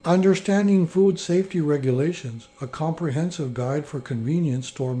Understanding Food Safety Regulations, a comprehensive guide for convenience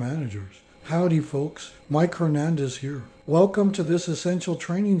store managers. Howdy, folks. Mike Hernandez here. Welcome to this essential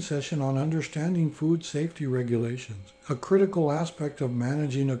training session on understanding food safety regulations, a critical aspect of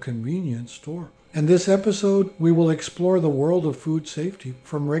managing a convenience store. In this episode, we will explore the world of food safety,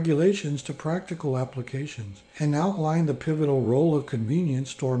 from regulations to practical applications, and outline the pivotal role of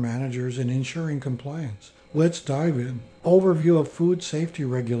convenience store managers in ensuring compliance. Let's dive in. Overview of food safety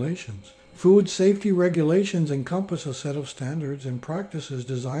regulations. Food safety regulations encompass a set of standards and practices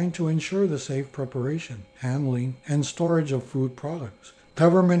designed to ensure the safe preparation, handling, and storage of food products.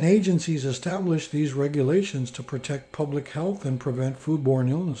 Government agencies establish these regulations to protect public health and prevent foodborne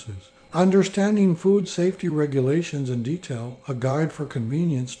illnesses. Understanding food safety regulations in detail, a guide for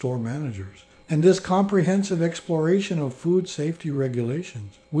convenience store managers. In this comprehensive exploration of food safety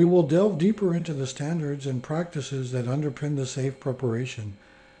regulations, we will delve deeper into the standards and practices that underpin the safe preparation,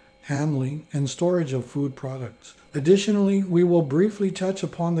 handling, and storage of food products. Additionally, we will briefly touch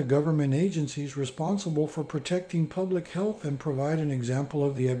upon the government agencies responsible for protecting public health and provide an example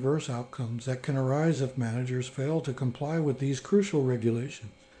of the adverse outcomes that can arise if managers fail to comply with these crucial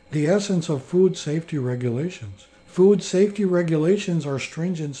regulations. The essence of food safety regulations. Food safety regulations are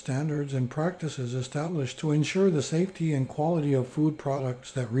stringent standards and practices established to ensure the safety and quality of food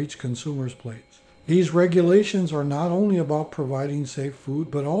products that reach consumers' plates. These regulations are not only about providing safe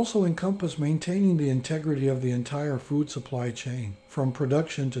food, but also encompass maintaining the integrity of the entire food supply chain, from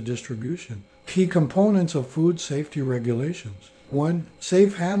production to distribution. Key components of food safety regulations. 1.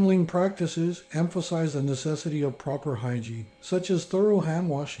 Safe handling practices emphasize the necessity of proper hygiene, such as thorough hand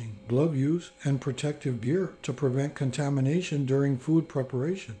washing, glove use, and protective gear to prevent contamination during food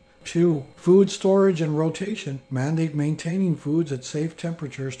preparation. 2. Food storage and rotation mandate maintaining foods at safe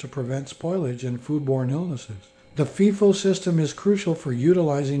temperatures to prevent spoilage and foodborne illnesses. The FIFO system is crucial for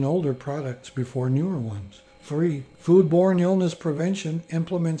utilizing older products before newer ones. 3. Foodborne illness prevention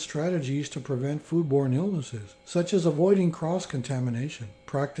implements strategies to prevent foodborne illnesses, such as avoiding cross-contamination,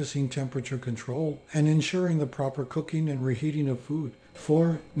 practicing temperature control, and ensuring the proper cooking and reheating of food.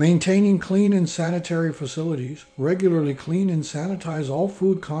 4. Maintaining clean and sanitary facilities. Regularly clean and sanitize all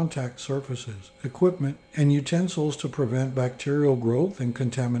food contact surfaces, equipment, and utensils to prevent bacterial growth and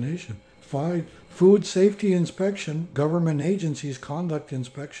contamination. 5. Food safety inspection. Government agencies conduct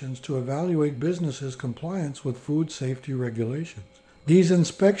inspections to evaluate businesses' compliance with food safety regulations. These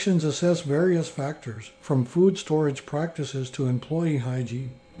inspections assess various factors, from food storage practices to employee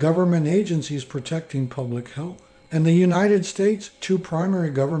hygiene. Government agencies protecting public health. In the United States, two primary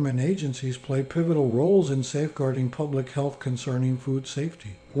government agencies play pivotal roles in safeguarding public health concerning food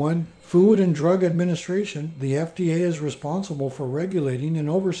safety. 1. Food and Drug Administration. The FDA is responsible for regulating and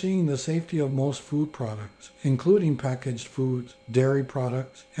overseeing the safety of most food products, including packaged foods, dairy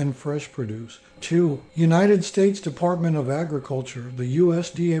products, and fresh produce. 2. United States Department of Agriculture. The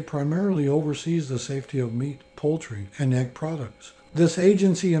USDA primarily oversees the safety of meat, poultry, and egg products. This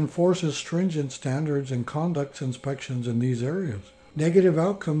agency enforces stringent standards and conducts inspections in these areas. Negative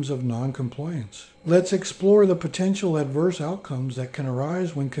outcomes of non-compliance. Let's explore the potential adverse outcomes that can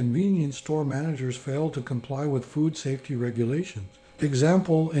arise when convenience store managers fail to comply with food safety regulations.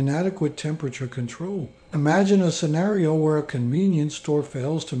 Example, inadequate temperature control. Imagine a scenario where a convenience store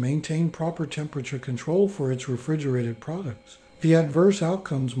fails to maintain proper temperature control for its refrigerated products. The adverse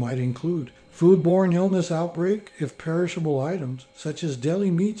outcomes might include foodborne illness outbreak if perishable items, such as deli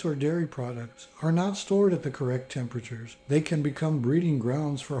meats or dairy products, are not stored at the correct temperatures. They can become breeding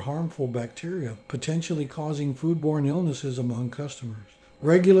grounds for harmful bacteria, potentially causing foodborne illnesses among customers.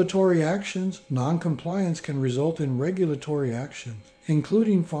 Regulatory actions. Non-compliance can result in regulatory actions,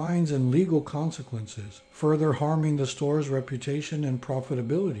 including fines and legal consequences, further harming the store's reputation and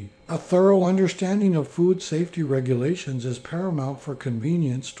profitability. A thorough understanding of food safety regulations is paramount for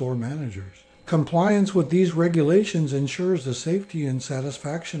convenience store managers. Compliance with these regulations ensures the safety and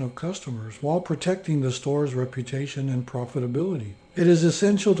satisfaction of customers while protecting the store's reputation and profitability. It is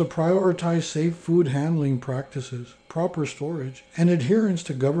essential to prioritize safe food handling practices, proper storage, and adherence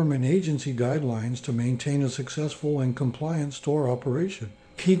to government agency guidelines to maintain a successful and compliant store operation.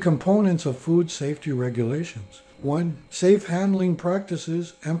 Key components of food safety regulations. 1. Safe handling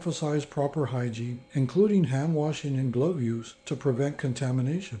practices emphasize proper hygiene, including hand washing and glove use to prevent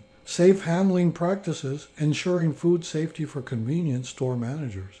contamination. Safe handling practices ensuring food safety for convenience store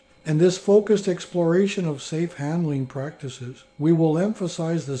managers. In this focused exploration of safe handling practices, we will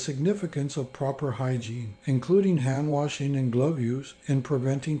emphasize the significance of proper hygiene, including hand washing and glove use, in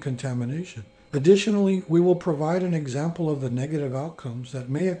preventing contamination. Additionally, we will provide an example of the negative outcomes that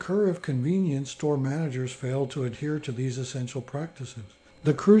may occur if convenience store managers fail to adhere to these essential practices.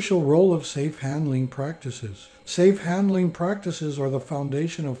 The crucial role of safe handling practices. Safe handling practices are the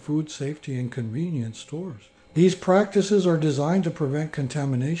foundation of food safety in convenience stores. These practices are designed to prevent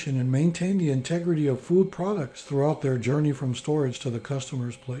contamination and maintain the integrity of food products throughout their journey from storage to the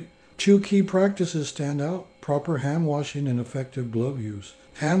customer's plate. Two key practices stand out: proper hand washing and effective glove use.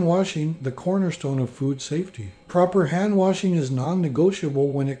 Hand washing, the cornerstone of food safety. Proper hand washing is non-negotiable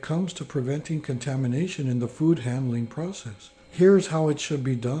when it comes to preventing contamination in the food handling process. Here's how it should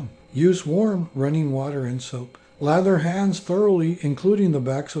be done. Use warm, running water and soap. Lather hands thoroughly, including the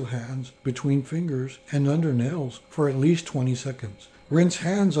backs of hands, between fingers, and under nails for at least 20 seconds. Rinse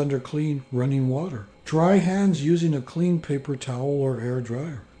hands under clean, running water. Dry hands using a clean paper towel or air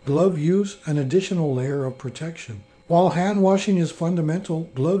dryer. Glove use, an additional layer of protection. While hand washing is fundamental,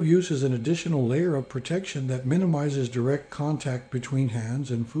 glove use is an additional layer of protection that minimizes direct contact between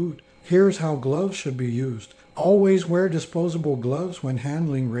hands and food. Here's how gloves should be used. Always wear disposable gloves when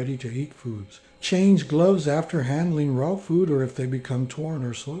handling ready-to-eat foods. Change gloves after handling raw food or if they become torn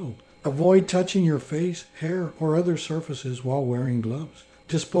or soiled. Avoid touching your face, hair, or other surfaces while wearing gloves.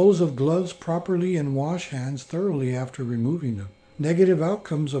 Dispose of gloves properly and wash hands thoroughly after removing them. Negative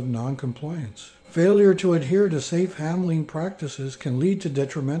outcomes of non-compliance. Failure to adhere to safe handling practices can lead to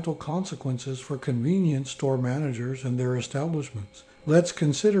detrimental consequences for convenience store managers and their establishments. Let's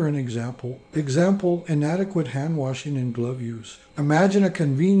consider an example. Example: inadequate hand washing and glove use. Imagine a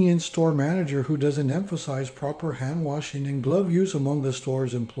convenience store manager who doesn't emphasize proper hand washing and glove use among the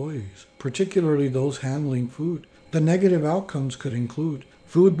store's employees, particularly those handling food. The negative outcomes could include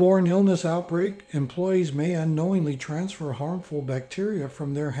foodborne illness outbreak. Employees may unknowingly transfer harmful bacteria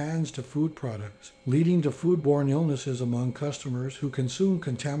from their hands to food products, leading to foodborne illnesses among customers who consume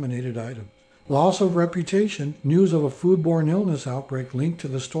contaminated items. Loss of reputation. News of a foodborne illness outbreak linked to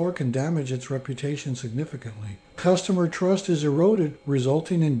the store can damage its reputation significantly. Customer trust is eroded,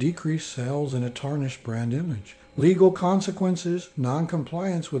 resulting in decreased sales and a tarnished brand image. Legal consequences.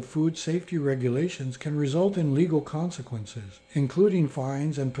 Non-compliance with food safety regulations can result in legal consequences, including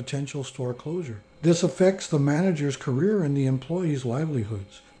fines and potential store closure. This affects the manager's career and the employees'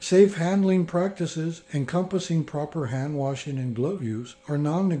 livelihoods. Safe handling practices, encompassing proper hand washing and glove use, are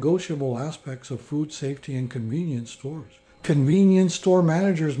non-negotiable aspects of food safety in convenience stores. Convenience store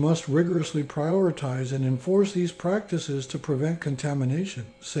managers must rigorously prioritize and enforce these practices to prevent contamination,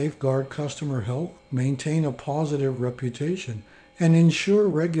 safeguard customer health, maintain a positive reputation, and ensure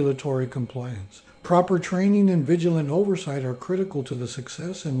regulatory compliance. Proper training and vigilant oversight are critical to the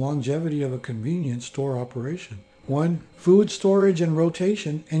success and longevity of a convenience store operation. 1. Food storage and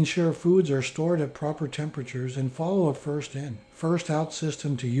rotation. Ensure foods are stored at proper temperatures and follow a first in, first out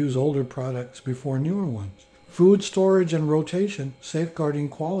system to use older products before newer ones. Food storage and rotation, safeguarding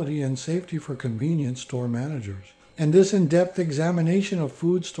quality and safety for convenience store managers. In this in-depth examination of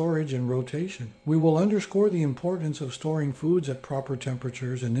food storage and rotation, we will underscore the importance of storing foods at proper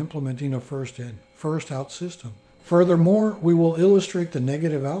temperatures and implementing a first in, first out system. Furthermore, we will illustrate the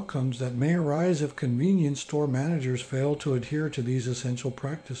negative outcomes that may arise if convenience store managers fail to adhere to these essential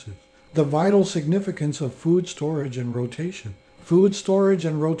practices. The vital significance of food storage and rotation. Food storage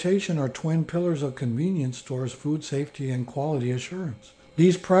and rotation are twin pillars of convenience stores' food safety and quality assurance.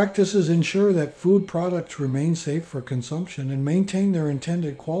 These practices ensure that food products remain safe for consumption and maintain their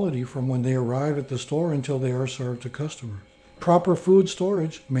intended quality from when they arrive at the store until they are served to customers. Proper food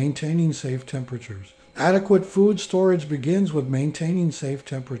storage, maintaining safe temperatures. Adequate food storage begins with maintaining safe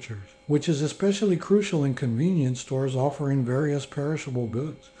temperatures, which is especially crucial in convenience stores offering various perishable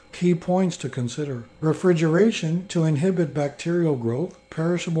goods. Key points to consider. Refrigeration to inhibit bacterial growth.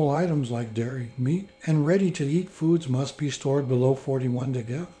 Perishable items like dairy, meat, and ready-to-eat foods must be stored below 41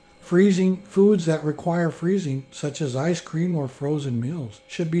 degrees. Freezing. Foods that require freezing, such as ice cream or frozen meals,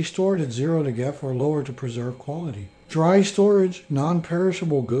 should be stored at 0 degrees or lower to preserve quality. Dry storage.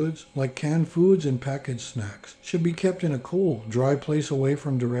 Non-perishable goods, like canned foods and packaged snacks, should be kept in a cool, dry place away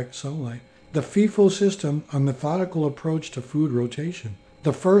from direct sunlight. The FIFO system, a methodical approach to food rotation.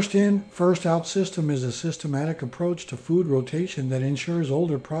 The first in, first out system is a systematic approach to food rotation that ensures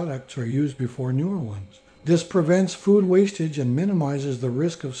older products are used before newer ones. This prevents food wastage and minimizes the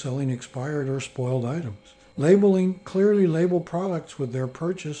risk of selling expired or spoiled items. Labeling. Clearly label products with their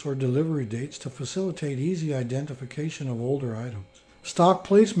purchase or delivery dates to facilitate easy identification of older items. Stock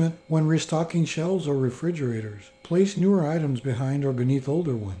placement. When restocking shelves or refrigerators, place newer items behind or beneath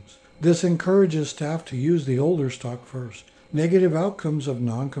older ones. This encourages staff to use the older stock first. Negative outcomes of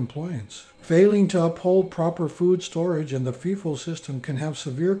non-compliance. Failing to uphold proper food storage and the FIFO system can have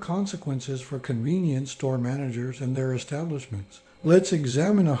severe consequences for convenience store managers and their establishments. Let's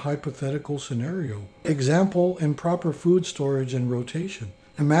examine a hypothetical scenario. Example: improper food storage and rotation.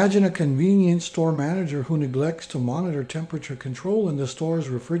 Imagine a convenience store manager who neglects to monitor temperature control in the store's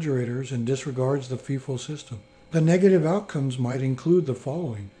refrigerators and disregards the FIFO system. The negative outcomes might include the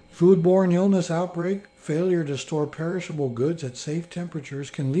following: foodborne illness outbreak. Failure to store perishable goods at safe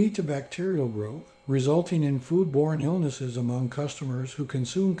temperatures can lead to bacterial growth, resulting in foodborne illnesses among customers who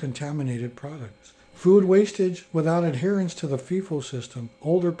consume contaminated products. Food wastage. Without adherence to the FIFO system,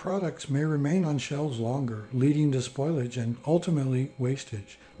 older products may remain on shelves longer, leading to spoilage and ultimately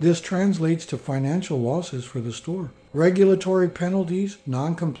wastage. This translates to financial losses for the store. Regulatory penalties.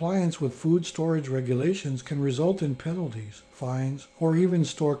 Non-compliance with food storage regulations can result in penalties, fines, or even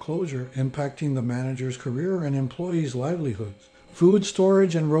store closure, impacting the manager's career and employees' livelihoods. Food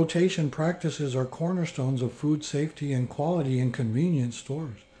storage and rotation practices are cornerstones of food safety and quality in convenience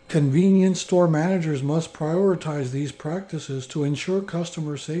stores. Convenience store managers must prioritize these practices to ensure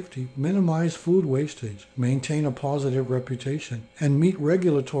customer safety, minimize food wastage, maintain a positive reputation, and meet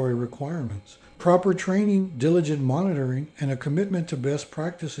regulatory requirements. Proper training, diligent monitoring, and a commitment to best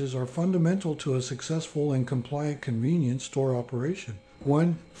practices are fundamental to a successful and compliant convenience store operation.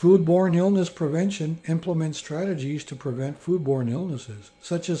 1. Foodborne illness prevention. Implement strategies to prevent foodborne illnesses,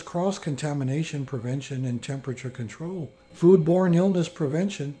 such as cross-contamination prevention and temperature control. Foodborne illness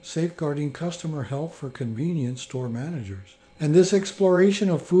prevention, safeguarding customer health for convenience store managers. In this exploration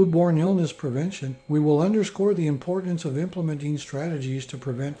of foodborne illness prevention, we will underscore the importance of implementing strategies to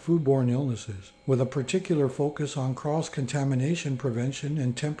prevent foodborne illnesses, with a particular focus on cross-contamination prevention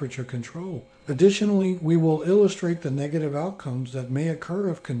and temperature control. Additionally, we will illustrate the negative outcomes that may occur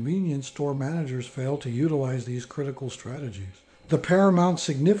if convenience store managers fail to utilize these critical strategies. The paramount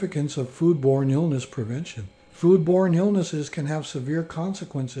significance of foodborne illness prevention. Foodborne illnesses can have severe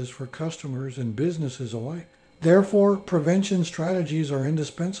consequences for customers and businesses alike. Therefore, prevention strategies are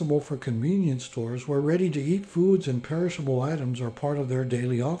indispensable for convenience stores where ready-to-eat foods and perishable items are part of their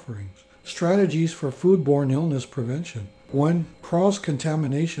daily offerings. Strategies for foodborne illness prevention. 1.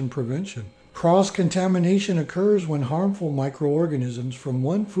 Cross-contamination prevention. Cross-contamination occurs when harmful microorganisms from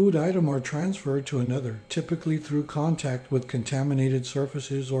one food item are transferred to another, typically through contact with contaminated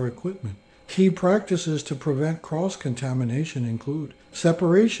surfaces or equipment. Key practices to prevent cross-contamination include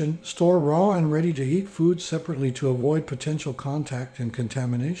separation. Store raw and ready-to-eat foods separately to avoid potential contact and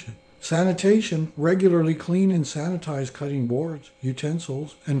contamination. Sanitation. Regularly clean and sanitize cutting boards,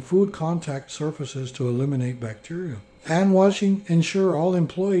 utensils, and food contact surfaces to eliminate bacteria. Hand washing. Ensure all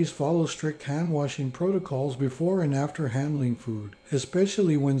employees follow strict hand washing protocols before and after handling food,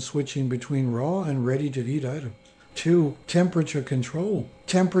 especially when switching between raw and ready-to-eat items. 2. Temperature control.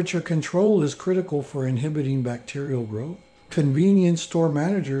 Temperature control is critical for inhibiting bacterial growth. Convenience store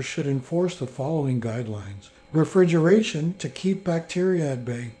managers should enforce the following guidelines. Refrigeration. To keep bacteria at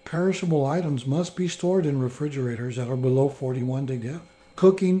bay, perishable items must be stored in refrigerators that are below 41 degrees.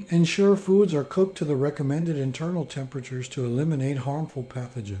 Cooking. Ensure foods are cooked to the recommended internal temperatures to eliminate harmful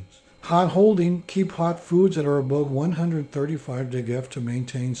pathogens. Hot holding. Keep hot foods that are above 135 degrees to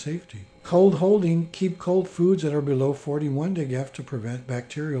maintain safety. Cold holding. Keep cold foods that are below 41 degrees to prevent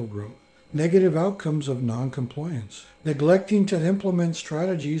bacterial growth. Negative outcomes of non-compliance. Neglecting to implement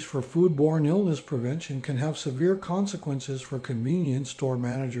strategies for foodborne illness prevention can have severe consequences for convenience store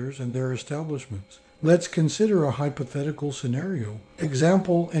managers and their establishments. Let's consider a hypothetical scenario.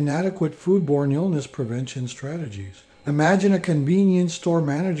 Example: inadequate foodborne illness prevention strategies. Imagine a convenience store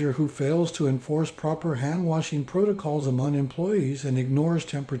manager who fails to enforce proper hand washing protocols among employees and ignores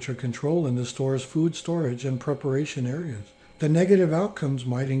temperature control in the store's food storage and preparation areas. The negative outcomes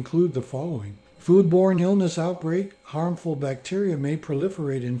might include the following: foodborne illness outbreak. Harmful bacteria may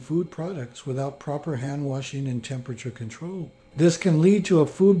proliferate in food products without proper hand washing and temperature control. This can lead to a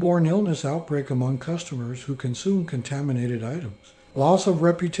foodborne illness outbreak among customers who consume contaminated items. Loss of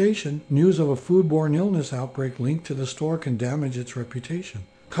reputation. News of a foodborne illness outbreak linked to the store can damage its reputation.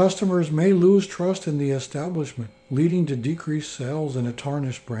 Customers may lose trust in the establishment, leading to decreased sales and a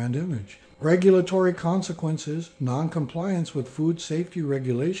tarnished brand image. Regulatory consequences. Non-compliance with food safety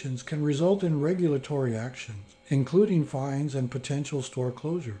regulations can result in regulatory actions, including fines and potential store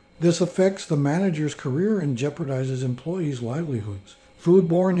closure. This affects the manager's career and jeopardizes employees' livelihoods.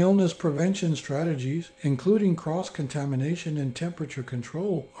 Foodborne illness prevention strategies, including cross-contamination and temperature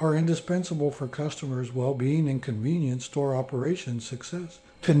control, are indispensable for customers' well-being and convenience store operations success.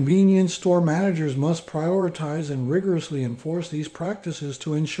 Convenience store managers must prioritize and rigorously enforce these practices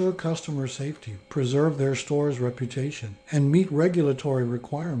to ensure customer safety, preserve their store's reputation, and meet regulatory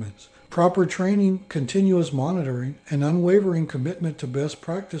requirements. Proper training, continuous monitoring, and unwavering commitment to best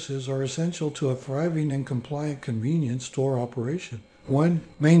practices are essential to a thriving and compliant convenience store operation. 1.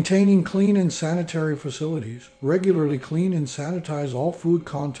 Maintaining clean and sanitary facilities. Regularly clean and sanitize all food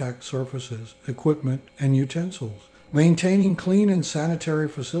contact surfaces, equipment, and utensils. Maintaining clean and sanitary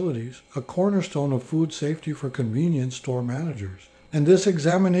facilities, a cornerstone of food safety for convenience store managers. In this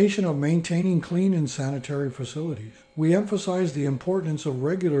examination of maintaining clean and sanitary facilities, we emphasize the importance of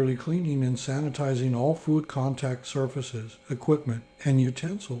regularly cleaning and sanitizing all food contact surfaces, equipment, and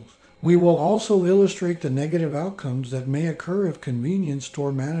utensils. We will also illustrate the negative outcomes that may occur if convenience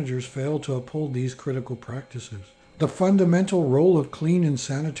store managers fail to uphold these critical practices. The fundamental role of clean and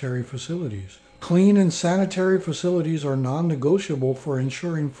sanitary facilities. Clean and sanitary facilities are non-negotiable for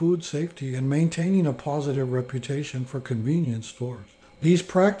ensuring food safety and maintaining a positive reputation for convenience stores. These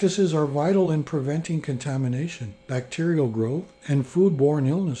practices are vital in preventing contamination, bacterial growth, and foodborne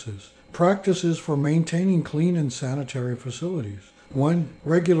illnesses. Practices for maintaining clean and sanitary facilities. 1.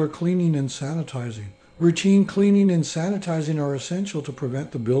 Regular cleaning and sanitizing. Routine cleaning and sanitizing are essential to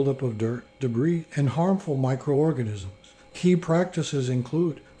prevent the buildup of dirt, debris, and harmful microorganisms. Key practices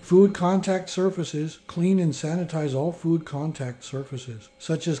include food contact surfaces. Clean and sanitize all food contact surfaces,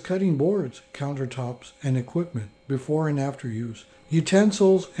 such as cutting boards, countertops, and equipment, before and after use.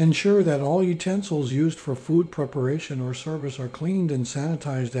 Utensils. Ensure that all utensils used for food preparation or service are cleaned and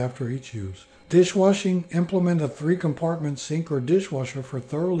sanitized after each use. Dishwashing. Implement a 3-compartment sink or dishwasher for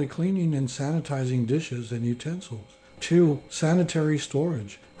thoroughly cleaning and sanitizing dishes and utensils. 2. Sanitary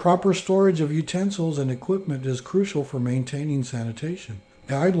storage. Proper storage of utensils and equipment is crucial for maintaining sanitation.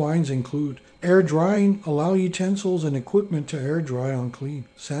 Guidelines include air drying. Allow utensils and equipment to air dry on clean,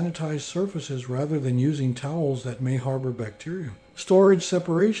 sanitized surfaces rather than using towels that may harbor bacteria. Storage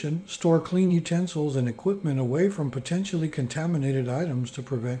separation. Store clean utensils and equipment away from potentially contaminated items to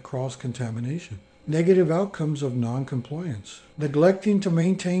prevent cross-contamination. Negative outcomes of non-compliance. Neglecting to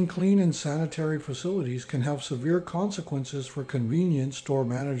maintain clean and sanitary facilities can have severe consequences for convenience store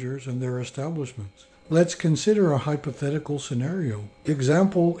managers and their establishments. Let's consider a hypothetical scenario.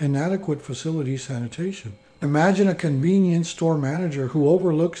 Example: inadequate facility sanitation. Imagine a convenience store manager who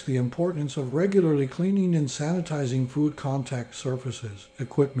overlooks the importance of regularly cleaning and sanitizing food contact surfaces,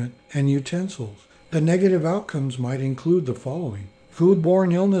 equipment, and utensils. The negative outcomes might include the following: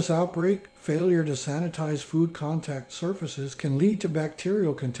 foodborne illness outbreak. Failure to sanitize food contact surfaces can lead to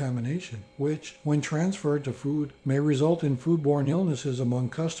bacterial contamination, which, when transferred to food, may result in foodborne illnesses among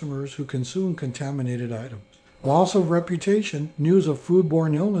customers who consume contaminated items. Loss of reputation. News of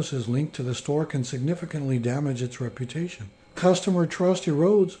foodborne illnesses linked to the store can significantly damage its reputation. Customer trust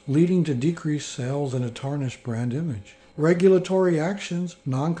erodes, leading to decreased sales and a tarnished brand image. Regulatory actions.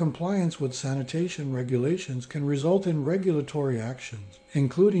 Non-compliance with sanitation regulations can result in regulatory actions,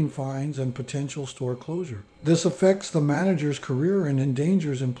 including fines and potential store closure. This affects the manager's career and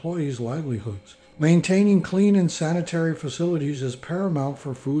endangers employees' livelihoods. Maintaining clean and sanitary facilities is paramount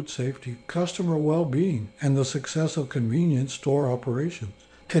for food safety, customer well-being, and the success of convenience store operations.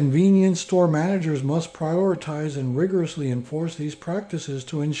 Convenience store managers must prioritize and rigorously enforce these practices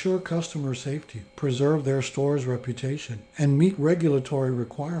to ensure customer safety, preserve their store's reputation, and meet regulatory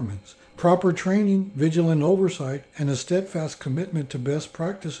requirements. Proper training, vigilant oversight, and a steadfast commitment to best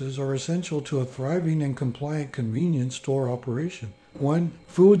practices are essential to a thriving and compliant convenience store operation. 1.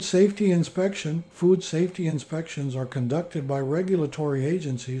 Food safety inspection. Food safety inspections are conducted by regulatory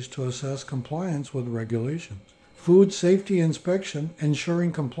agencies to assess compliance with regulations. Food safety inspection,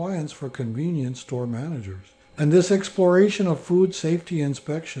 ensuring compliance for convenience store managers. In this exploration of food safety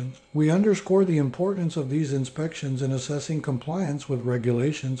inspections, we underscore the importance of these inspections in assessing compliance with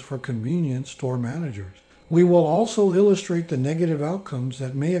regulations for convenience store managers. We will also illustrate the negative outcomes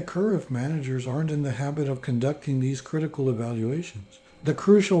that may occur if managers aren't in the habit of conducting these critical evaluations. The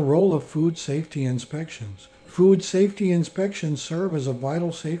crucial role of food safety inspections. Food safety inspections serve as a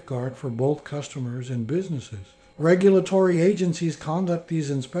vital safeguard for both customers and businesses. Regulatory agencies conduct these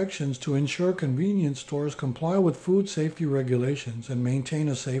inspections to ensure convenience stores comply with food safety regulations and maintain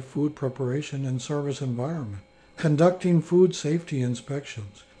a safe food preparation and service environment. Conducting food safety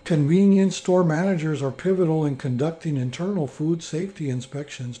inspections. Convenience store managers are pivotal in conducting internal food safety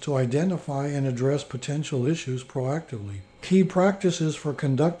inspections to identify and address potential issues proactively. Key practices for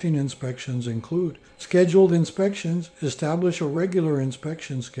conducting inspections include scheduled inspections. Establish a regular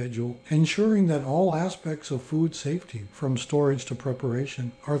inspection schedule, ensuring that all aspects of food safety, from storage to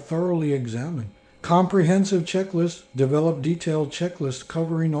preparation, are thoroughly examined. Comprehensive checklists develop detailed checklists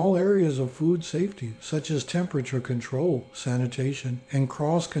covering all areas of food safety, such as temperature control, sanitation, and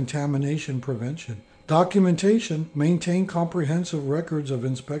cross-contamination prevention. Documentation maintain comprehensive records of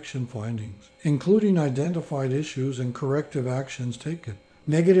inspection findings, including identified issues and corrective actions taken.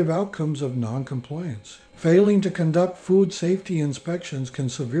 Negative outcomes of noncompliance. Failing to conduct food safety inspections can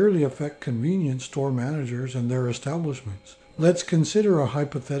severely affect convenience store managers and their establishments. Let's consider a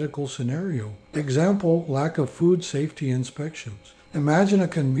hypothetical scenario. Example, lack of food safety inspections. Imagine a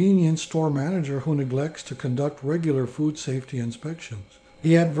convenience store manager who neglects to conduct regular food safety inspections.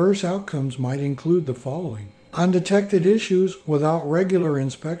 The adverse outcomes might include the following. Undetected issues without regular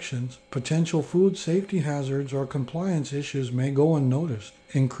inspections, potential food safety hazards or compliance issues may go unnoticed,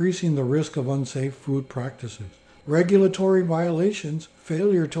 increasing the risk of unsafe food practices. Regulatory violations,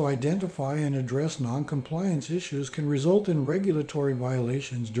 failure to identify and address non-compliance issues can result in regulatory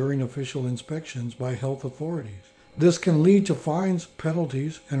violations during official inspections by health authorities. This can lead to fines,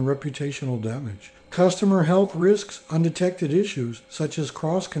 penalties, and reputational damage. Customer health risks, undetected issues such as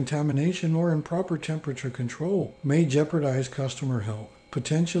cross-contamination or improper temperature control may jeopardize customer health,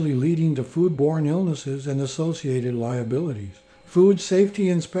 potentially leading to foodborne illnesses and associated liabilities. Food safety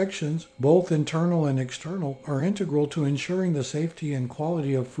inspections, both internal and external, are integral to ensuring the safety and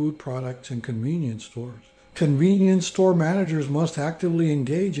quality of food products in convenience stores. Convenience store managers must actively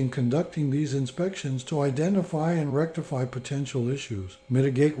engage in conducting these inspections to identify and rectify potential issues,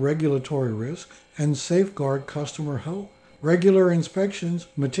 mitigate regulatory risks, and safeguard customer health. Regular inspections,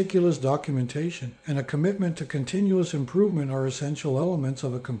 meticulous documentation, and a commitment to continuous improvement are essential elements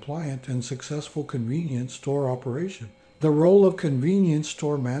of a compliant and successful convenience store operation. The role of convenience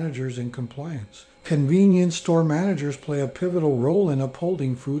store managers in compliance. Convenience store managers play a pivotal role in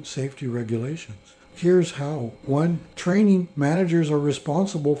upholding food safety regulations. Here's how. 1. Training. Managers are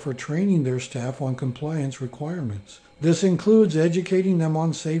responsible for training their staff on compliance requirements. This includes educating them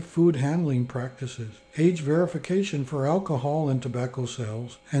on safe food handling practices, age verification for alcohol and tobacco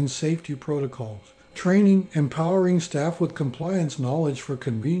sales, and safety protocols. Training. Empowering staff with compliance knowledge for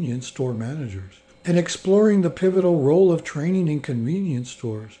convenience store managers. In exploring the pivotal role of training in convenience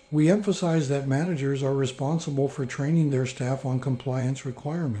stores, we emphasize that managers are responsible for training their staff on compliance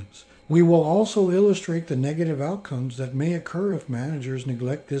requirements. We will also illustrate the negative outcomes that may occur if managers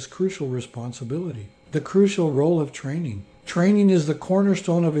neglect this crucial responsibility. The crucial role of training. Training is the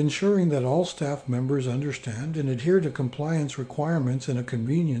cornerstone of ensuring that all staff members understand and adhere to compliance requirements in a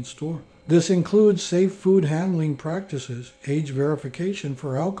convenience store. This includes safe food handling practices, age verification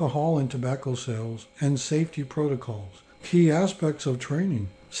for alcohol and tobacco sales, and safety protocols. Key aspects of training.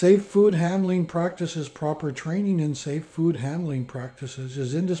 Safe food handling practices. Proper training in safe food handling practices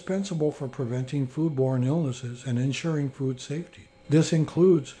is indispensable for preventing foodborne illnesses and ensuring food safety. This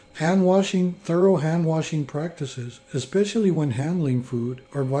includes hand washing. Thorough hand washing practices, especially when handling food,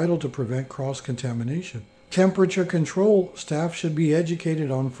 are vital to prevent cross-contamination. Temperature control. Staff should be educated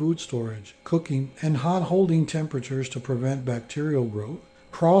on food storage, cooking, and hot holding temperatures to prevent bacterial growth.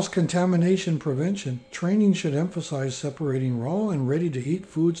 Cross-contamination prevention. Training should emphasize separating raw and ready-to-eat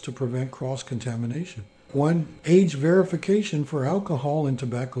foods to prevent cross-contamination. 1. Age verification for alcohol and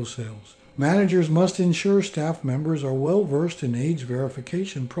tobacco sales. Managers must ensure staff members are well versed in age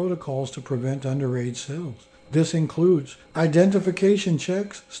verification protocols to prevent underage sales. This includes identification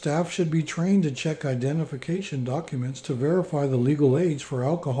checks. Staff should be trained to check identification documents to verify the legal age for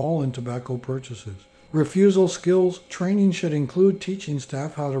alcohol and tobacco purchases. Refusal skills. Training should include teaching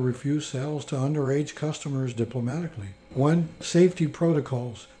staff how to refuse sales to underage customers diplomatically. 1. Safety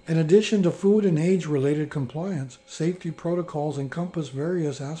protocols. In addition to food and age-related compliance, safety protocols encompass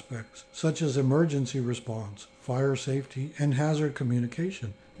various aspects, such as emergency response, fire safety, and hazard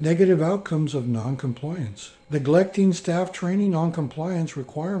communication. Negative outcomes of non-compliance. Neglecting staff training on compliance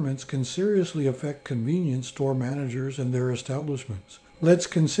requirements can seriously affect convenience store managers and their establishments. Let's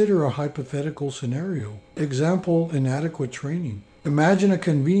consider a hypothetical scenario. Example, inadequate training. Imagine a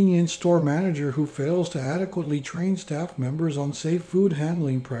convenience store manager who fails to adequately train staff members on safe food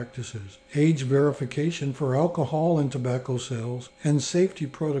handling practices, age verification for alcohol and tobacco sales, and safety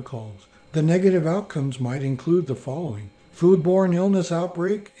protocols. The negative outcomes might include the following. Foodborne illness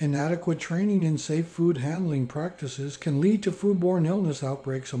outbreak. Inadequate training in safe food handling practices can lead to foodborne illness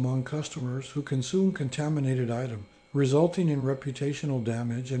outbreaks among customers who consume contaminated items, resulting in reputational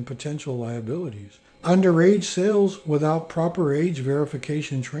damage and potential liabilities. Underage sales without proper age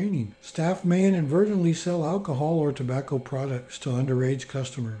verification training. Staff may inadvertently sell alcohol or tobacco products to underage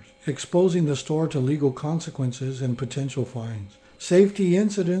customers, exposing the store to legal consequences and potential fines. Safety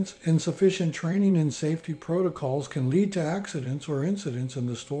incidents. Insufficient training and safety protocols can lead to accidents or incidents in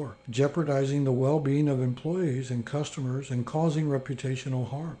the store, jeopardizing the well-being of employees and customers and causing reputational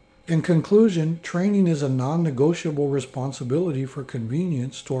harm. In conclusion, training is a non-negotiable responsibility for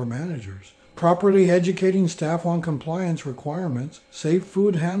convenience store managers. Properly educating staff on compliance requirements, safe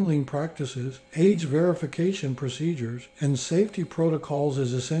food handling practices, age verification procedures, and safety protocols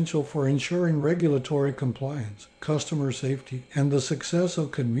is essential for ensuring regulatory compliance, customer safety, and the success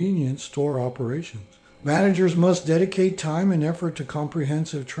of convenience store operations. Managers must dedicate time and effort to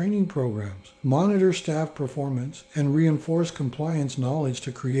comprehensive training programs, monitor staff performance, and reinforce compliance knowledge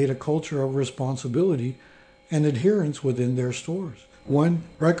to create a culture of responsibility and adherence within their stores. 1.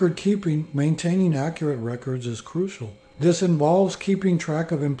 Record keeping. Maintaining accurate records is crucial. This involves keeping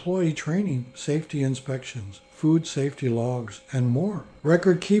track of employee training, safety inspections, food safety logs, and more.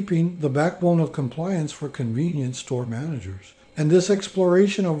 Record keeping, the backbone of compliance for convenience store managers. In this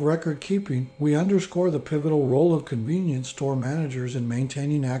exploration of record keeping, we underscore the pivotal role of convenience store managers in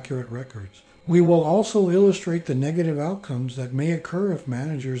maintaining accurate records. We will also illustrate the negative outcomes that may occur if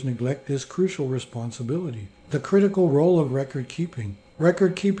managers neglect this crucial responsibility. The critical role of record keeping.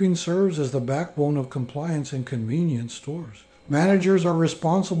 Record keeping serves as the backbone of compliance in convenience stores. Managers are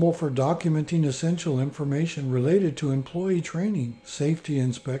responsible for documenting essential information related to employee training, safety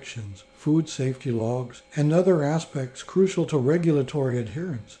inspections, food safety logs, and other aspects crucial to regulatory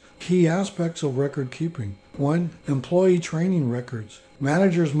adherence. Key aspects of record keeping. 1. Employee training records.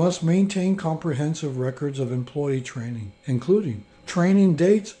 Managers must maintain comprehensive records of employee training, including training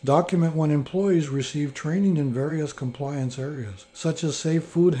dates. Document when employees receive training in various compliance areas, such as safe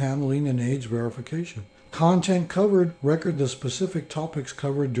food handling and age verification. Content covered. Record the specific topics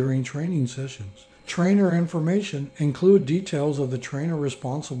covered during training sessions. Trainer information. Include details of the trainer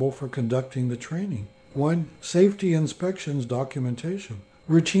responsible for conducting the training. 1. Safety inspections documentation.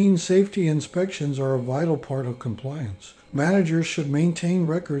 Routine safety inspections are a vital part of compliance. Managers should maintain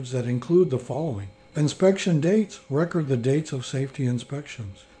records that include the following. Inspection dates. Record the dates of safety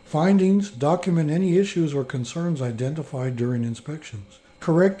inspections. Findings. Document any issues or concerns identified during inspections.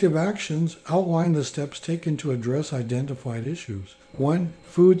 Corrective actions. Outline the steps taken to address identified issues. 1.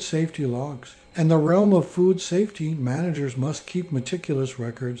 Food safety logs. In the realm of food safety, managers must keep meticulous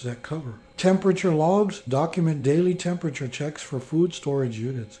records that cover temperature logs. Document daily temperature checks for food storage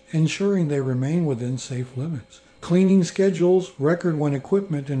units, ensuring they remain within safe limits. Cleaning schedules. Record when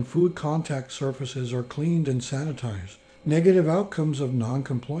equipment and food contact surfaces are cleaned and sanitized. Negative outcomes of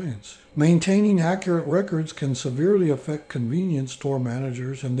non-compliance. Maintaining accurate records can severely affect convenience store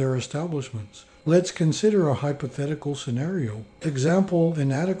managers and their establishments. Let's consider a hypothetical scenario. Example: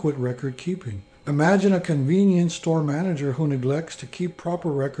 inadequate record keeping. Imagine a convenience store manager who neglects to keep proper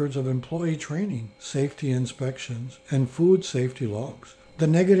records of employee training, safety inspections, and food safety logs. The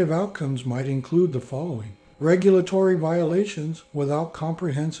negative outcomes might include the following. Regulatory violations. Without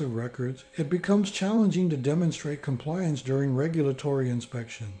comprehensive records, it becomes challenging to demonstrate compliance during regulatory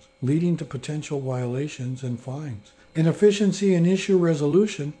inspections, leading to potential violations and fines. Inefficiency in issue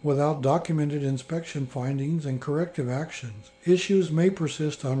resolution. Without documented inspection findings and corrective actions, issues may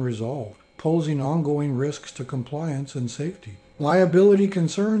persist unresolved, posing ongoing risks to compliance and safety. Liability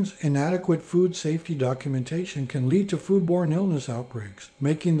concerns. Inadequate food safety documentation can lead to foodborne illness outbreaks,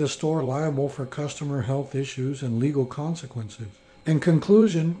 making the store liable for customer health issues and legal consequences. In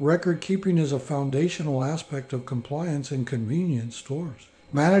conclusion, record keeping is a foundational aspect of compliance in convenience stores.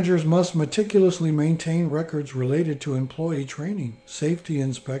 Managers must meticulously maintain records related to employee training, safety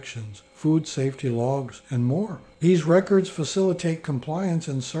inspections, food safety logs, and more. These records facilitate compliance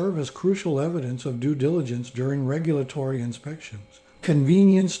and serve as crucial evidence of due diligence during regulatory inspections.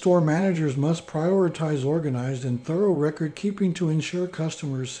 Convenience store managers must prioritize organized and thorough record keeping to ensure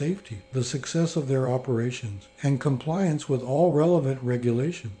customers' safety, the success of their operations, and compliance with all relevant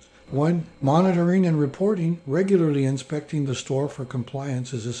regulations. 1. Monitoring and reporting. Regularly inspecting the store for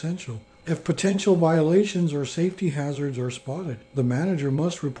compliance is essential. If potential violations or safety hazards are spotted, the manager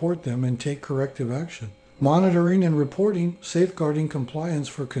must report them and take corrective action. Monitoring and reporting. Safeguarding compliance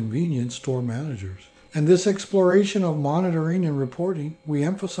for convenience store managers. In this exploration of monitoring and reporting, we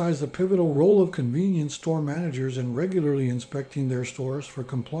emphasize the pivotal role of convenience store managers in regularly inspecting their stores for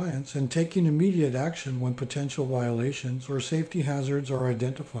compliance and taking immediate action when potential violations or safety hazards are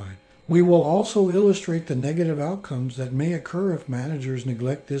identified. We will also illustrate the negative outcomes that may occur if managers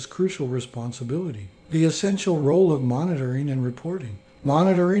neglect this crucial responsibility. The essential role of monitoring and reporting.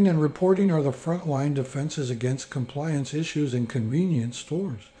 Monitoring and reporting are the frontline defenses against compliance issues in convenience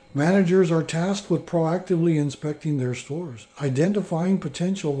stores. Managers are tasked with proactively inspecting their stores, identifying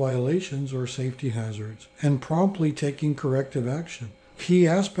potential violations or safety hazards, and promptly taking corrective action. Key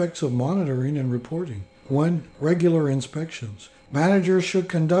aspects of monitoring and reporting. 1. Regular inspections. Managers should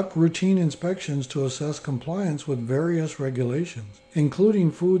conduct routine inspections to assess compliance with various regulations,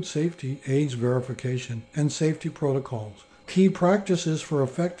 including food safety, age verification, and safety protocols. Key practices for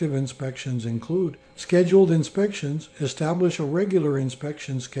effective inspections include scheduled inspections. Establish a regular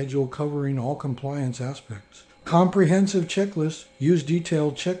inspection schedule covering all compliance aspects. Comprehensive checklists. Use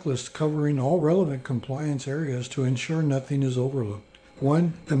detailed checklists covering all relevant compliance areas to ensure nothing is overlooked.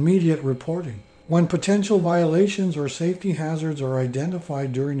 1. Immediate reporting. When potential violations or safety hazards are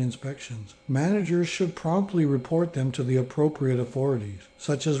identified during inspections, managers should promptly report them to the appropriate authorities,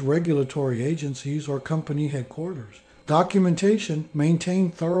 such as regulatory agencies or company headquarters. Documentation.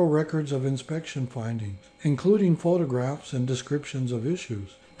 Maintain thorough records of inspection findings, including photographs and descriptions of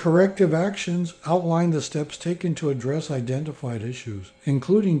issues. Corrective actions. Outline the steps taken to address identified issues,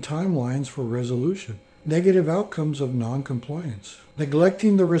 including timelines for resolution. Negative outcomes of non-compliance.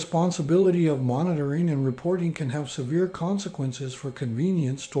 Neglecting the responsibility of monitoring and reporting can have severe consequences for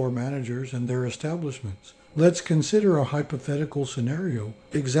convenience store managers and their establishments. Let's consider a hypothetical scenario.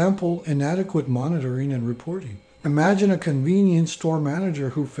 Example: inadequate monitoring and reporting. Imagine a convenience store manager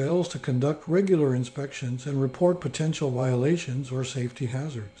who fails to conduct regular inspections and report potential violations or safety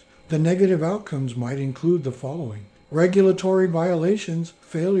hazards. The negative outcomes might include the following: regulatory violations.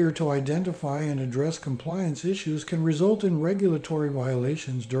 Failure to identify and address compliance issues can result in regulatory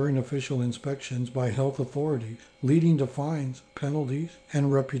violations during official inspections by health authorities, leading to fines, penalties, and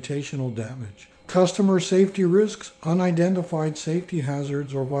reputational damage. Customer safety risks. Unidentified safety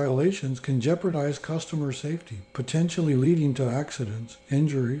hazards or violations can jeopardize customer safety, potentially leading to accidents,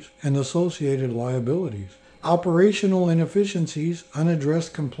 injuries, and associated liabilities. Operational inefficiencies.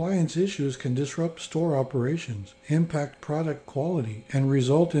 Unaddressed compliance issues can disrupt store operations, impact product quality, and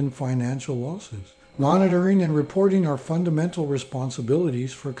result in financial losses. Monitoring and reporting are fundamental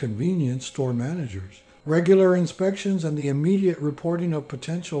responsibilities for convenience store managers. Regular inspections and the immediate reporting of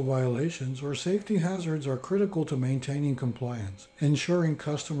potential violations or safety hazards are critical to maintaining compliance, ensuring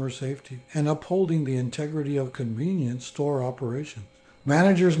customer safety, and upholding the integrity of convenience store operations.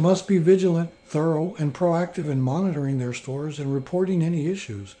 Managers must be vigilant, thorough, and proactive in monitoring their stores and reporting any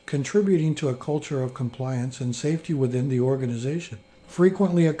issues, contributing to a culture of compliance and safety within the organization.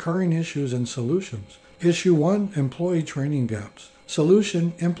 Frequently occurring issues and solutions. Issue 1. Employee training gaps.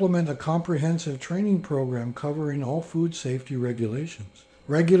 Solution: implement a comprehensive training program covering all food safety regulations.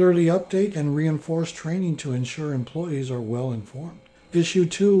 Regularly update and reinforce training to ensure employees are well informed. Issue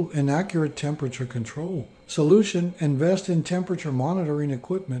 2. Inaccurate temperature control. Solution: invest in temperature monitoring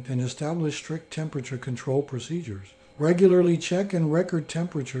equipment and establish strict temperature control procedures. Regularly check and record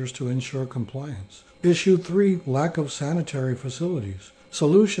temperatures to ensure compliance. Issue 3. Lack of sanitary facilities.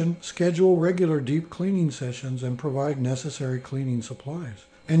 Solution: schedule regular deep cleaning sessions and provide necessary cleaning supplies.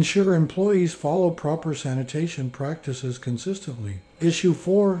 Ensure employees follow proper sanitation practices consistently. Issue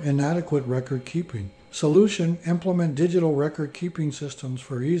 4. Inadequate record keeping. Solution: implement digital record keeping systems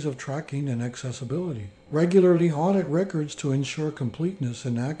for ease of tracking and accessibility. Regularly audit records to ensure completeness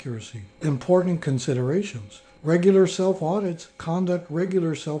and accuracy. Important considerations. Regular self-audits. Conduct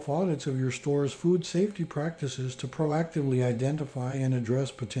regular self-audits of your store's food safety practices to proactively identify and address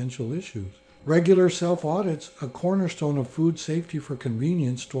potential issues. Regular self-audits, a cornerstone of food safety for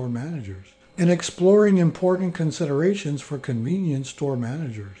convenience store managers. In exploring important considerations for convenience store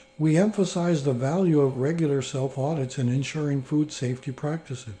managers, we emphasize the value of regular self-audits in ensuring food safety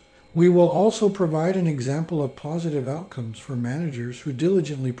practices. We will also provide an example of positive outcomes for managers who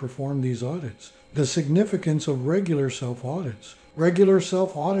diligently perform these audits. The significance of regular self-audits. Regular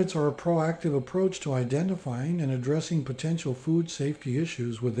self-audits are a proactive approach to identifying and addressing potential food safety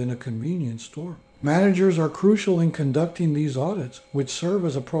issues within a convenience store. Managers are crucial in conducting these audits, which serve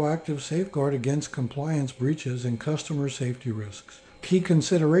as a proactive safeguard against compliance breaches and customer safety risks. Key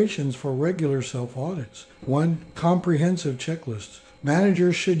considerations for regular self-audits. 1. Comprehensive checklists.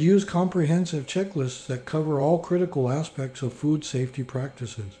 Managers should use comprehensive checklists that cover all critical aspects of food safety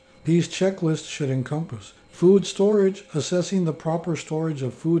practices. These checklists should encompass food storage, assessing the proper storage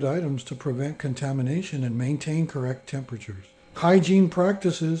of food items to prevent contamination and maintain correct temperatures. Hygiene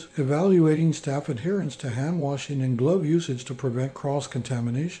practices, evaluating staff adherence to hand washing and glove usage to prevent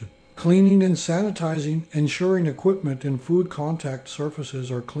cross-contamination. Cleaning and sanitizing, ensuring equipment and food contact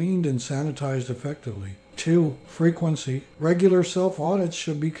surfaces are cleaned and sanitized effectively. 2. Frequency. Regular self-audits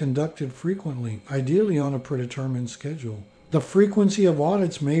should be conducted frequently, ideally on a predetermined schedule. The frequency of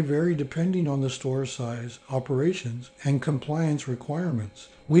audits may vary depending on the store's size, operations, and compliance requirements.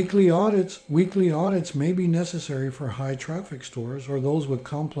 Weekly audits may be necessary for high traffic stores or those with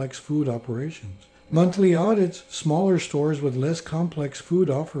complex food operations. Monthly audits, smaller stores with less complex food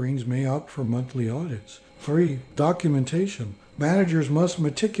offerings may opt for monthly audits. 3. Documentation. Managers must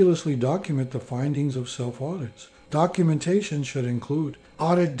meticulously document the findings of self-audits. Documentation should include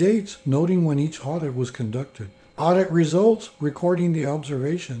audit dates, noting when each audit was conducted. Audit results, recording the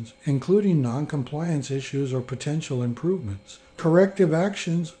observations, including non-compliance issues or potential improvements. Corrective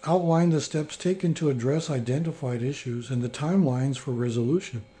actions, outline the steps taken to address identified issues and the timelines for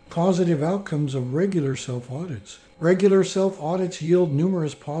resolution. Positive outcomes of regular self-audits. Regular self-audits yield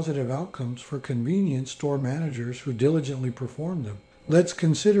numerous positive outcomes for convenience store managers who diligently perform them. Let's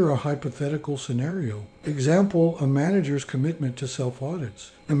consider a hypothetical scenario. Example, a manager's commitment to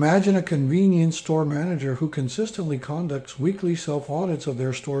self-audits. Imagine a convenience store manager who consistently conducts weekly self-audits of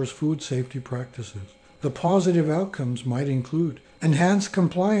their store's food safety practices. The positive outcomes might include enhanced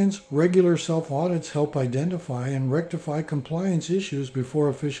compliance. Regular self-audits help identify and rectify compliance issues before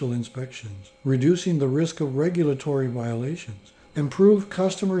official inspections, reducing the risk of regulatory violations. Improve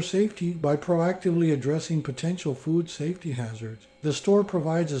customer safety by proactively addressing potential food safety hazards. The store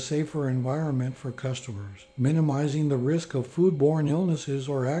provides a safer environment for customers, minimizing the risk of foodborne illnesses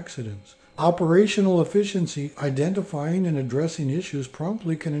or accidents. Operational efficiency. Identifying and addressing issues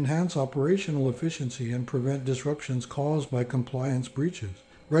promptly can enhance operational efficiency and prevent disruptions caused by compliance breaches.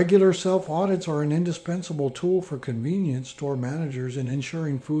 Regular self-audits are an indispensable tool for convenience store managers in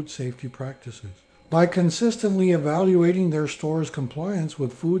ensuring food safety practices. By consistently evaluating their store's compliance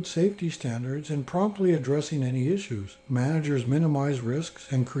with food safety standards and promptly addressing any issues, managers minimize risks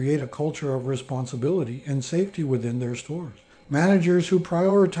and create a culture of responsibility and safety within their stores. Managers who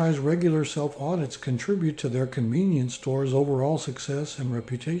prioritize regular self-audits contribute to their convenience store's overall success and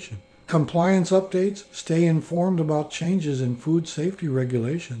reputation. Compliance updates. Stay informed about changes in food safety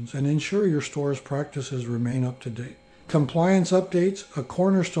regulations and ensure your store's practices remain up to date. Compliance updates, a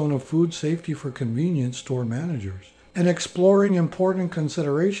cornerstone of food safety for convenience store managers. And exploring important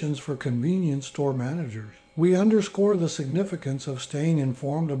considerations for convenience store managers. We underscore the significance of staying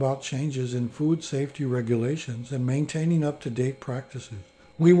informed about changes in food safety regulations and maintaining up-to-date practices.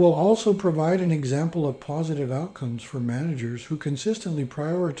 We will also provide an example of positive outcomes for managers who consistently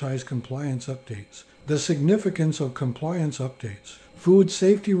prioritize compliance updates. The significance of compliance updates. Food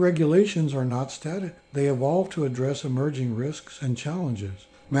safety regulations are not static. They evolve to address emerging risks and challenges.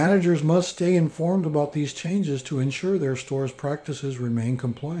 Managers must stay informed about these changes to ensure their store's practices remain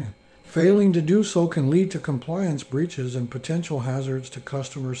compliant. Failing to do so can lead to compliance breaches and potential hazards to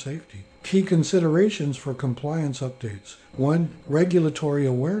customer safety. Key considerations for compliance updates. 1. Regulatory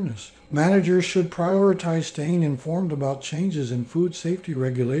awareness. Managers should prioritize staying informed about changes in food safety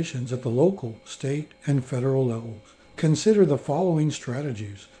regulations at the local, state, and federal levels. Consider the following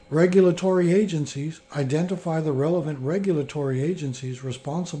strategies. Regulatory agencies. Identify the relevant regulatory agencies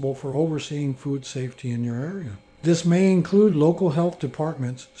responsible for overseeing food safety in your area. This may include local health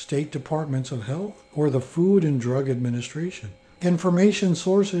departments, state departments of health, or the Food and Drug Administration. Information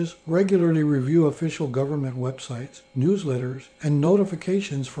sources. Regularly review official government websites, newsletters, and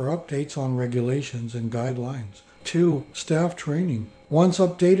notifications for updates on regulations and guidelines. 2. Staff training. Once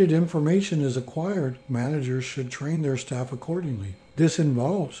updated information is acquired, managers should train their staff accordingly. This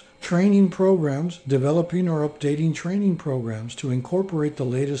involves training programs, developing or updating training programs to incorporate the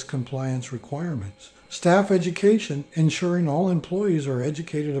latest compliance requirements. Staff education, ensuring all employees are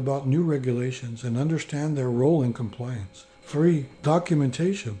educated about new regulations and understand their role in compliance. 3.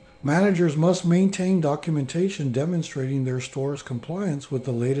 Documentation. Managers must maintain documentation demonstrating their store's compliance with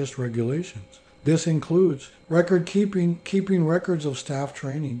the latest regulations. This includes record keeping records of staff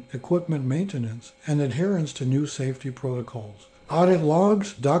training, equipment maintenance, and adherence to new safety protocols. Audit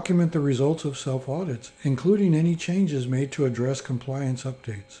logs document the results of self-audits, including any changes made to address compliance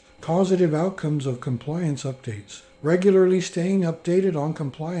updates. Positive outcomes of compliance updates. Regularly staying updated on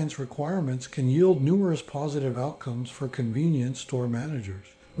compliance requirements can yield numerous positive outcomes for convenience store managers.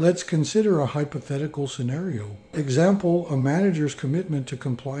 Let's consider a hypothetical scenario. Example, a manager's commitment to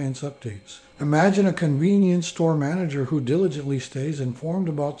compliance updates. Imagine a convenience store manager who diligently stays informed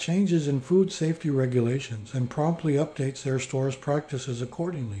about changes in food safety regulations and promptly updates their store's practices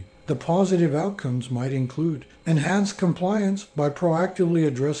accordingly. The positive outcomes might include enhanced compliance by proactively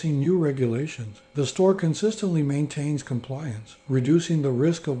addressing new regulations. The store consistently maintains compliance, reducing the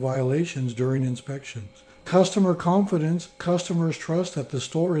risk of violations during inspections. Customer confidence. Customers trust that the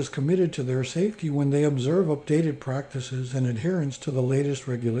store is committed to their safety when they observe updated practices and adherence to the latest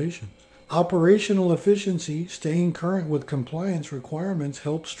regulations. Operational efficiency, staying current with compliance requirements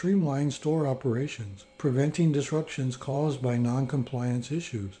helps streamline store operations, preventing disruptions caused by non-compliance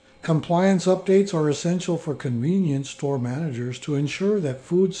issues. Compliance updates are essential for convenience store managers to ensure that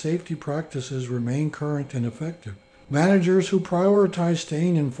food safety practices remain current and effective. Managers who prioritize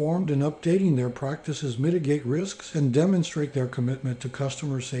staying informed and updating their practices mitigate risks and demonstrate their commitment to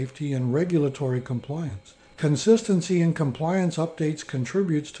customer safety and regulatory compliance. Consistency in compliance updates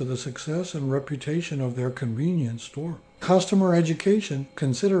contributes to the success and reputation of their convenience store. Customer education.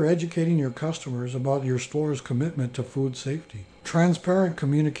 Consider educating your customers about your store's commitment to food safety. Transparent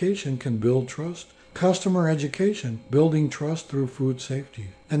communication can build trust. Customer education, building trust through food safety.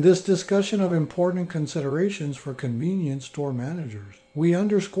 In this discussion of important considerations for convenience store managers, we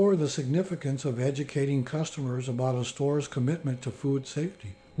underscore the significance of educating customers about a store's commitment to food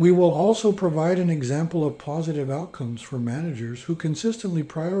safety. We will also provide an example of positive outcomes for managers who consistently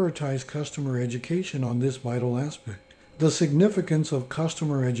prioritize customer education on this vital aspect. The significance of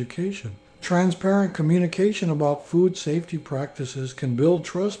customer education. Transparent communication about food safety practices can build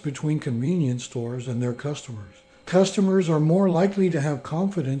trust between convenience stores and their customers. Customers are more likely to have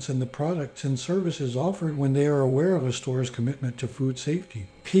confidence in the products and services offered when they are aware of a store's commitment to food safety.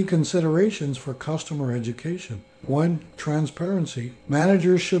 Key considerations for customer education. 1. Transparency.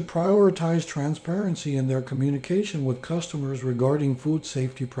 Managers should prioritize transparency in their communication with customers regarding food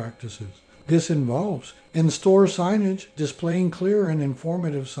safety practices. This involves in-store signage, displaying clear and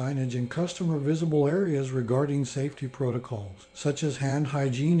informative signage in customer visible areas regarding safety protocols, such as hand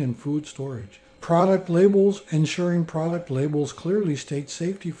hygiene and food storage. Product labels, ensuring product labels clearly state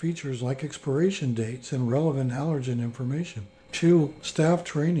safety features like expiration dates and relevant allergen information. 2. Staff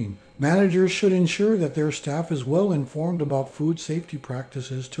training. Managers should ensure that their staff is well informed about food safety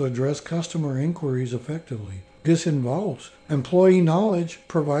practices to address customer inquiries effectively. This involves employee knowledge,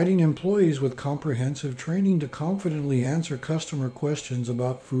 providing employees with comprehensive training to confidently answer customer questions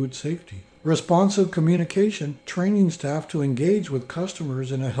about food safety. Responsive communication, training staff to engage with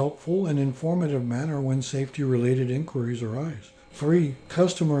customers in a helpful and informative manner when safety-related inquiries arise. 3.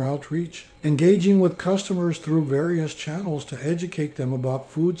 Customer outreach. Engaging with customers through various channels to educate them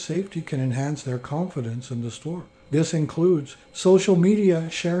about food safety can enhance their confidence in the store. This includes social media,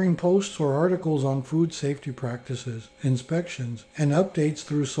 sharing posts or articles on food safety practices, inspections, and updates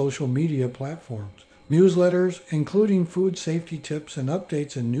through social media platforms. Newsletters, including food safety tips and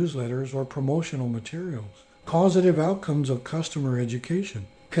updates in newsletters or promotional materials. Positive outcomes of customer education.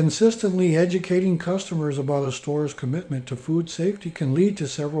 Consistently educating customers about a store's commitment to food safety can lead to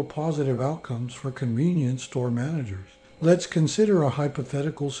several positive outcomes for convenience store managers. Let's consider a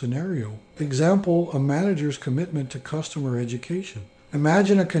hypothetical scenario. Example, a manager's commitment to customer education.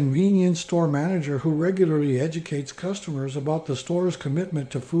 Imagine a convenience store manager who regularly educates customers about the store's commitment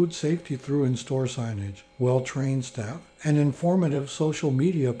to food safety through in-store signage, well-trained staff, and informative social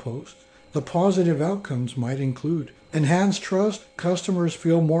media posts. The positive outcomes might include enhanced trust. Customers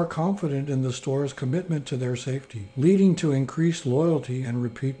feel more confident in the store's commitment to their safety, leading to increased loyalty and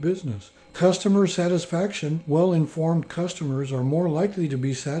repeat business. Customer satisfaction. Well-informed customers are more likely to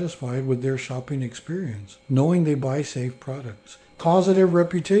be satisfied with their shopping experience, knowing they buy safe products. Positive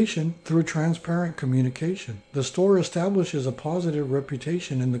reputation through transparent communication. The store establishes a positive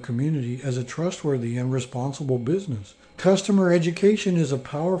reputation in the community as a trustworthy and responsible business. Customer education is a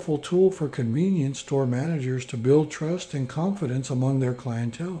powerful tool for convenience store managers to build trust and confidence among their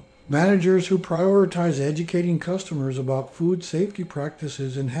clientele. Managers who prioritize educating customers about food safety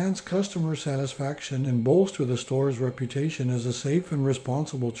practices enhance customer satisfaction and bolster the store's reputation as a safe and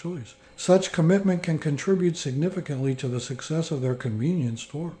responsible choice. Such commitment can contribute significantly to the success of their convenience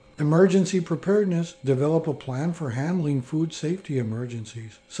store. Emergency preparedness. Develop a plan for handling food safety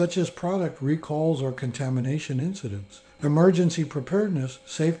emergencies, such as product recalls or contamination incidents. Emergency preparedness,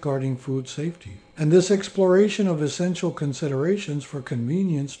 safeguarding food safety. In this exploration of essential considerations for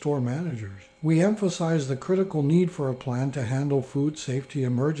convenience store managers, we emphasize the critical need for a plan to handle food safety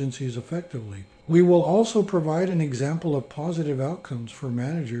emergencies effectively. We will also provide an example of positive outcomes for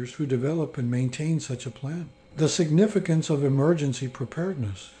managers who develop and maintain such a plan. The significance of emergency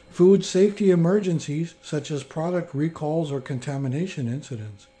preparedness. Food safety emergencies, such as product recalls or contamination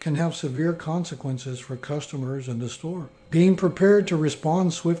incidents, can have severe consequences for customers and the store. Being prepared to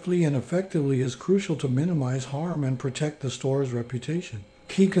respond swiftly and effectively is crucial to minimize harm and protect the store's reputation.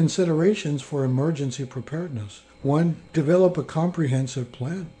 Key considerations for emergency preparedness. 1. Develop a comprehensive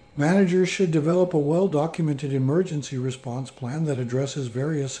plan. Managers should develop a well-documented emergency response plan that addresses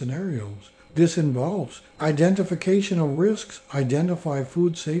various scenarios. This involves identification of risks. Identify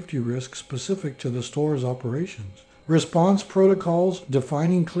food safety risks specific to the store's operations. Response protocols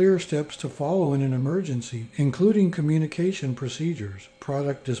defining clear steps to follow in an emergency, including communication procedures,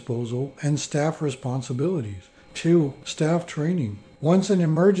 product disposal, and staff responsibilities. 2. Staff training. Once an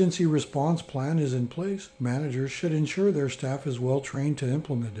emergency response plan is in place, managers should ensure their staff is well trained to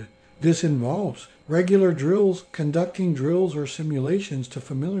implement it. This involves regular drills, conducting drills or simulations to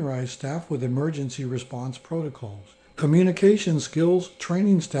familiarize staff with emergency response protocols. Communication skills,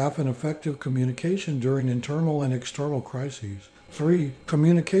 training staff in effective communication during internal and external crises. 3.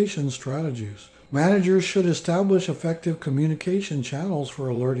 Communication strategies. Managers should establish effective communication channels for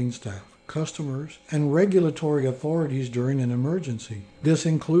alerting staff, customers, and regulatory authorities during an emergency. This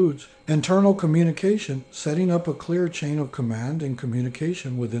includes internal communication, setting up a clear chain of command and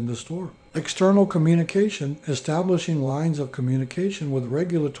communication within the store. External communication, establishing lines of communication with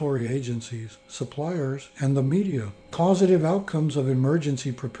regulatory agencies, suppliers, and the media. Positive outcomes of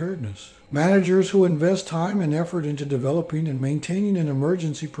emergency preparedness. Managers who invest time and effort into developing and maintaining an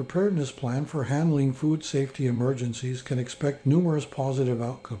emergency preparedness plan for handling food safety emergencies can expect numerous positive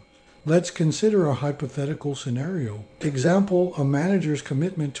outcomes. Let's consider a hypothetical scenario. Example, a manager's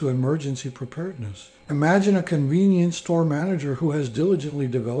commitment to emergency preparedness. Imagine a convenience store manager who has diligently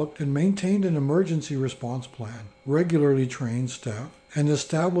developed and maintained an emergency response plan, regularly trains staff, and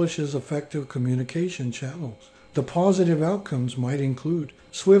establishes effective communication channels. The positive outcomes might include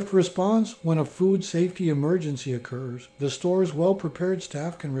swift response when a food safety emergency occurs. The store's well-prepared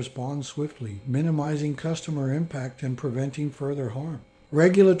staff can respond swiftly, minimizing customer impact and preventing further harm.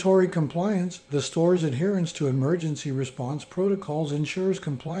 Regulatory compliance. The store's adherence to emergency response protocols ensures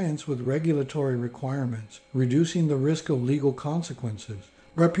compliance with regulatory requirements, reducing the risk of legal consequences.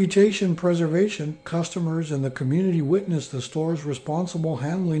 Reputation preservation. Customers and the community witness the store's responsible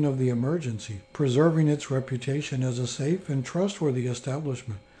handling of the emergency, preserving its reputation as a safe and trustworthy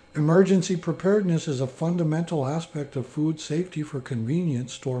establishment. Emergency preparedness is a fundamental aspect of food safety for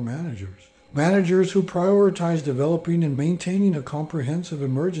convenience store managers. Managers who prioritize developing and maintaining a comprehensive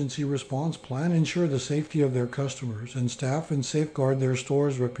emergency response plan ensure the safety of their customers and staff and safeguard their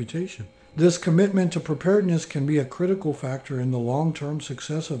store's reputation. This commitment to preparedness can be a critical factor in the long-term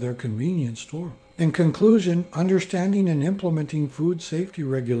success of their convenience store. In conclusion, understanding and implementing food safety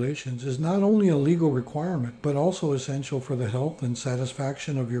regulations is not only a legal requirement, but also essential for the health and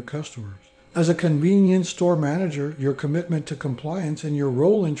satisfaction of your customers. As a convenience store manager, your commitment to compliance and your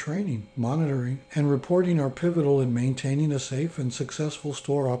role in training, monitoring, and reporting are pivotal in maintaining a safe and successful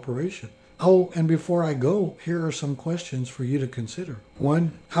store operation. Oh, and before I go, here are some questions for you to consider.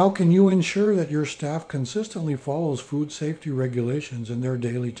 1. How can you ensure that your staff consistently follows food safety regulations in their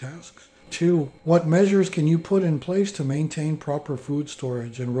daily tasks? 2. What measures can you put in place to maintain proper food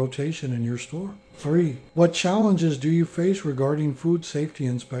storage and rotation in your store? 3. What challenges do you face regarding food safety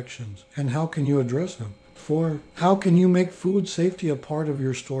inspections, and how can you address them? 4. How can you make food safety a part of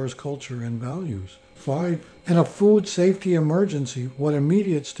your store's culture and values? 5. In a food safety emergency, what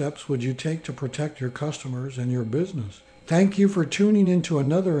immediate steps would you take to protect your customers and your business? Thank you for tuning into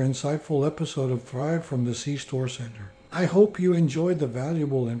another insightful episode of Thrive from the C-Store Center. I hope you enjoyed the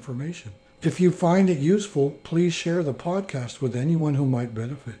valuable information. If you find it useful, please share the podcast with anyone who might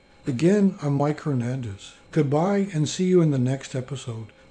benefit. Again, I'm Mike Hernandez. Goodbye and see you in the next episode.